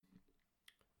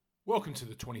Welcome to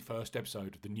the 21st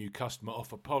episode of the New Customer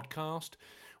Offer podcast.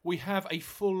 We have a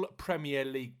full Premier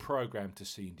League programme to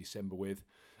see in December with,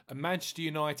 and Manchester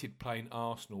United playing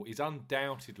Arsenal is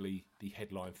undoubtedly the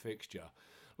headline fixture.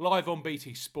 Live on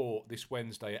BT Sport this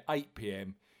Wednesday at 8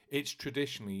 p.m, it's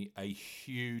traditionally a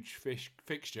huge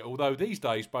fixture, although these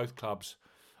days both clubs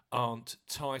aren't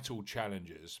title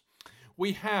challengers.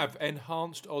 We have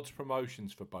enhanced odds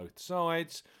promotions for both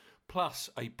sides, plus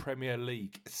a Premier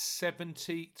League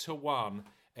 70-1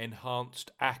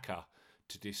 enhanced ACCA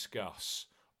to discuss,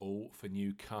 all for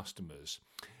new customers.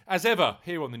 As ever,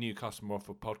 here on the New Customer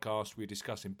Offer podcast, we're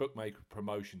discussing bookmaker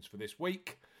promotions for this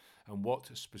week and what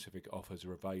specific offers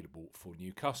are available for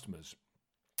new customers.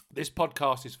 This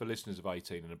podcast is for listeners of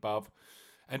 18 and above,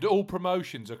 and all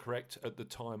promotions are correct at the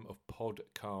time of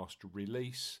podcast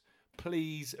release.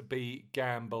 Please be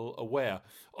gamble aware.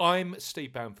 I'm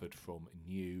Steve Bamford from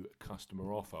New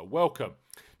Customer Offer. Welcome.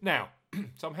 Now,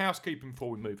 some housekeeping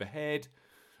before we move ahead.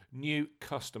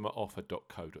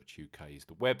 newcustomeroffer.co.uk is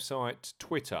the website.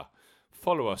 Twitter,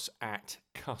 follow us at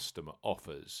Customer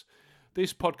Offers.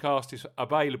 This podcast is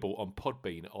available on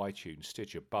Podbean, iTunes,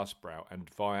 Stitcher, Buzzsprout, and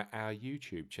via our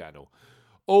YouTube channel.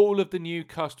 All of the new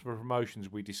customer promotions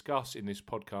we discuss in this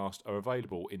podcast are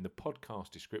available in the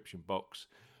podcast description box,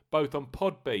 both on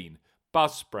Podbean,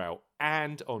 Buzzsprout,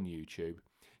 and on YouTube.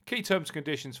 Key terms and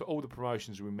conditions for all the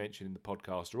promotions we mentioned in the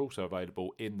podcast are also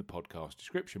available in the podcast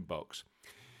description box.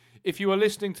 If you are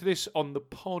listening to this on the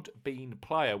Podbean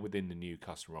player within the New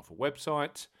Customer Offer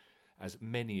website, as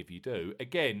many of you do,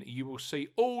 again, you will see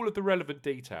all of the relevant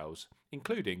details,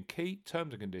 including key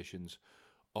terms and conditions,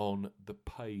 on the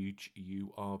page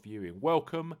you are viewing.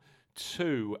 Welcome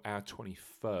to our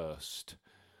 21st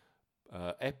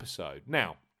episode.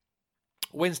 Now,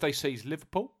 Wednesday sees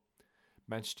Liverpool,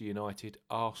 Manchester United,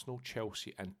 Arsenal,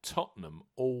 Chelsea and Tottenham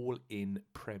all in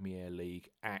Premier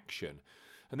League action.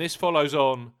 And this follows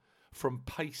on from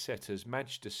pace setters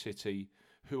Manchester City,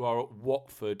 who are at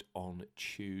Watford on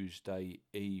Tuesday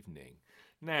evening.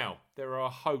 Now, there are a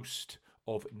host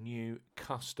of new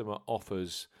customer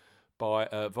offers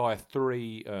via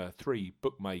three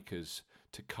bookmakers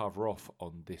to cover off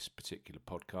on this particular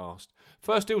podcast.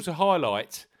 First deal to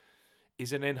highlight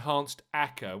is an enhanced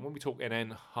ACCA. And when we talk in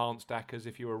enhanced ACCAs,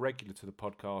 if you're a regular to the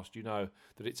podcast, you know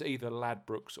that it's either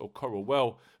Ladbrokes or Coral.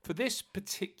 Well, for this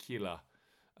particular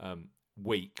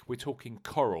week, we're talking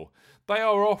Coral. They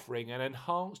are offering an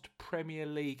enhanced Premier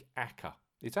League ACCA.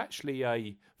 It's actually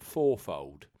a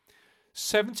fourfold.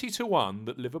 70-1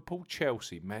 that Liverpool,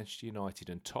 Chelsea, Manchester United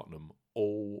and Tottenham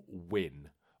all win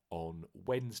on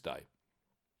Wednesday.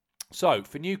 So,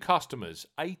 for new customers,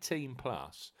 18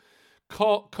 plus,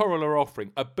 Coral are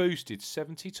offering a boosted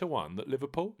 70-1 that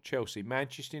Liverpool, Chelsea,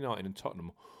 Manchester United and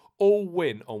Tottenham all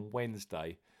win on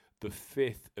Wednesday, the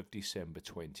 5th of December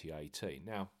 2018.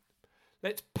 Now,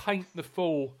 let's paint the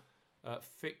full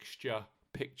fixture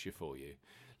picture for you.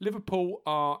 Liverpool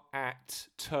are at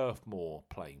Turf Moor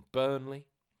playing Burnley.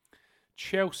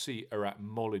 Chelsea are at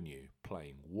Molineux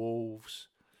playing Wolves.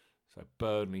 So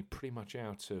Burnley pretty much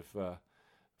out of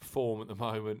form at the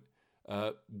moment.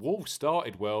 Wolves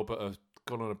started well but have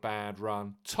gone on a bad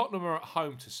run. Tottenham are at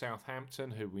home to Southampton,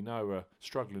 who we know are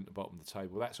struggling at the bottom of the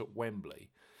table. That's at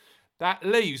Wembley. That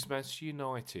leaves Manchester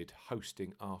United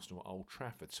hosting Arsenal at Old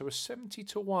Trafford. So a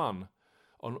 70-1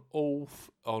 on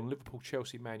Liverpool,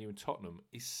 Chelsea, Man U and Tottenham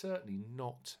is certainly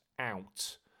not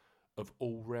out of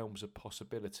all realms of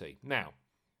possibility. Now,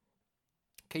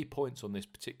 key points on this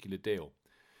particular deal.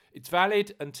 It's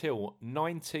valid until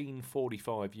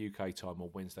 19:45 UK time on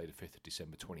Wednesday the 5th of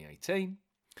December 2018.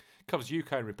 Covers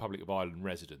UK and Republic of Ireland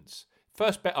residents.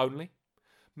 First bet only.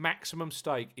 Maximum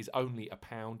stake is only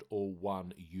 £1 or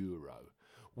 €1.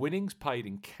 Winnings paid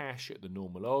in cash at the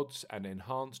normal odds, and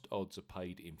enhanced odds are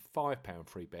paid in £5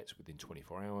 free bets within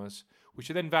 24 hours, which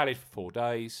are then valid for 4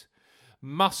 days.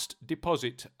 Must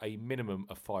deposit a minimum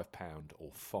of £5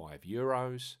 or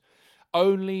 €5.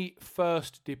 Only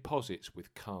first deposits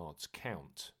with cards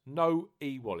count. No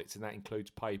e-wallets, and that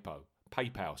includes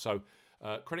PayPal. So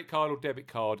credit card or debit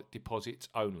card deposits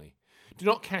only. Do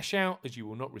not cash out, as you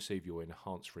will not receive your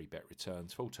enhanced free bet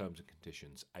returns. Full terms and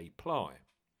conditions apply.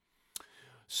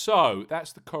 So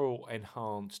that's the Coral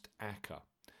Enhanced ACCA.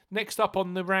 Next up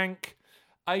on the rank,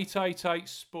 888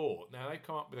 Sport. Now, they've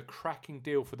come up with a cracking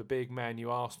deal for the big Man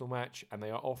U Arsenal match, and they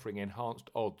are offering enhanced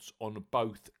odds on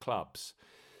both clubs.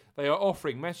 They are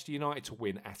offering Manchester United to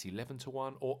win at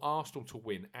 11-1 or Arsenal to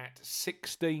win at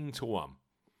 16-1.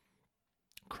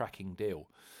 cracking deal.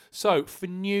 So, for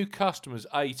new customers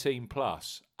 18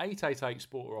 plus, 888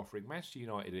 Sport are offering Manchester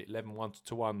United at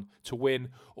 11-1 to win,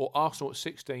 or Arsenal at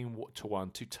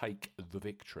 16-1 to take the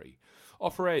victory.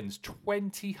 Offer ends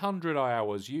 2000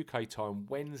 hours UK time,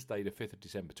 Wednesday, the 5th of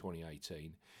December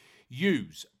 2018.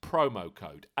 Use promo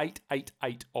code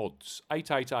 888odds,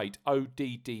 888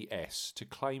 ODDS, to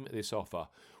claim this offer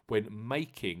when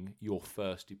making your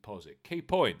first deposit. Key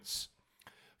points.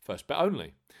 First bet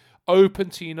only. Open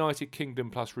to United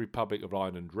Kingdom plus Republic of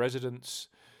Ireland residents.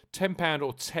 £10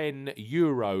 or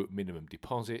 €10 minimum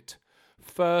deposit.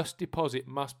 First deposit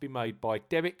must be made by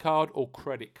debit card or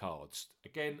credit cards.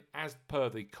 Again, as per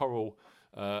the Coral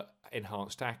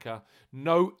Enhanced ACCA,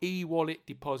 no e-wallet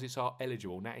deposits are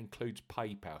eligible, and that includes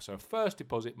PayPal. So first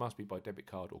deposit must be by debit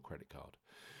card or credit card.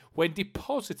 When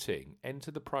depositing,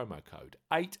 enter the promo code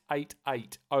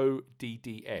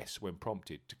 888ODDS when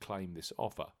prompted to claim this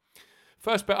offer.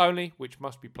 First bet only, which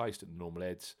must be placed at the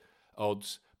normal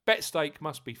odds. Bet stake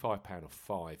must be £5 or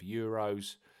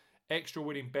 €5. Extra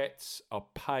winnings are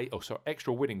paid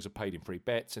in free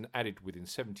bets and added within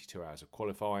 72 hours of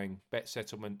qualifying. Bet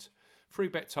settlement. Free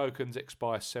bet tokens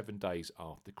expire 7 days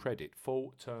after credit.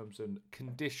 Full terms and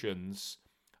conditions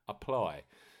apply.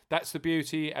 That's the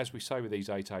beauty, as we say with these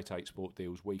 888 Sport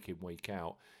deals week in, week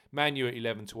out. Man U at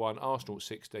 11-1, Arsenal at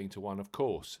 16-1. Of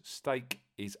course, stake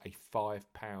is a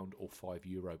 £5 or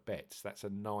 €5 bet. That's a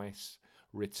nice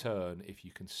return if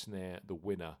you can snare the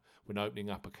winner when opening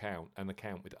up an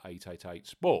account with 888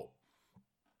 Sport.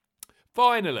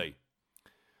 Finally,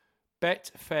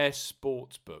 Betfair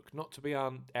Sportsbook. Not to be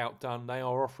outdone, they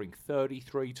are offering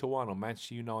 33-1 on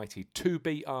Manchester United to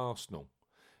beat Arsenal.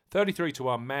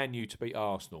 33-1 Man U to beat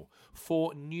Arsenal.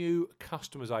 For new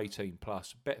customers 18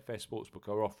 plus, Betfair Sportsbook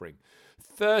are offering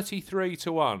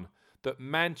 33-1 that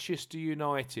Manchester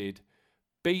United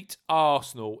beat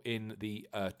Arsenal in the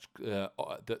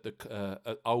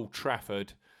Old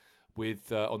Trafford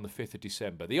on the 5th of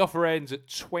December. The offer ends at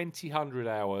 2000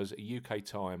 hours UK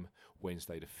time,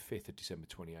 Wednesday the 5th of December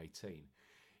 2018.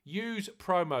 Use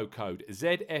promo code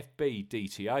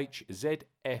ZFBDTH,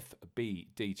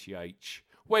 ZFBDTH,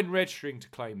 when registering to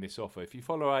claim this offer. If you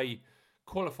follow a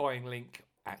qualifying link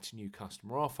at new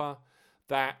customer offer,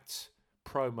 that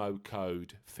promo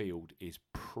code field is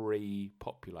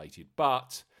pre-populated.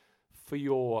 But for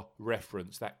your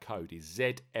reference, that code is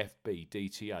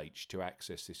ZFBDTH to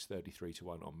access this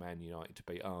 33-1 on Man United to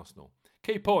beat Arsenal.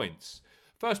 Key points.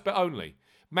 First bet only.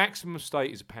 Maximum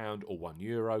stake is £1 or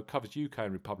 €1. Covers UK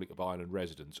and Republic of Ireland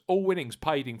residents. All winnings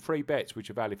paid in free bets which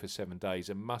are valid for 7 days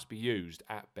and must be used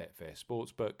at Betfair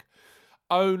Sportsbook.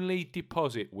 Only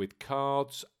deposit with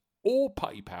cards or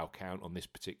PayPal count on this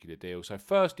particular deal. So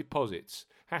first deposits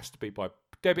has to be by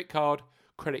debit card,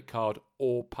 credit card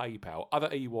or PayPal.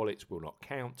 Other e-wallets will not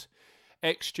count.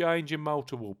 Exchange and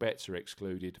multiple bets are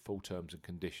excluded. Full terms and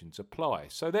conditions apply.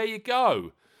 So there you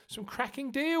go. Some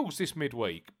cracking deals this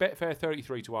midweek. Betfair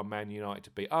 33-1 Man United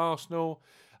to beat Arsenal.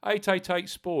 888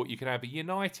 Sport, you can have a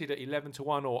United at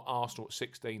 11-1 or Arsenal at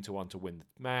 16-1 to win the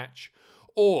match.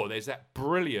 Or there's that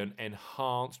brilliant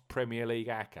enhanced Premier League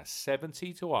ACCA,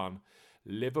 70-1,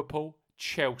 Liverpool,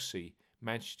 Chelsea,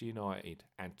 Manchester United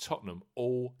and Tottenham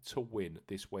all to win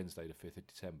this Wednesday the 5th of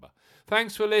December.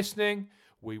 Thanks for listening.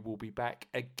 We will be back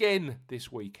again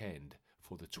this weekend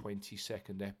for the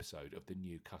 22nd episode of the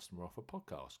New Customer Offer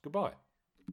podcast. Goodbye.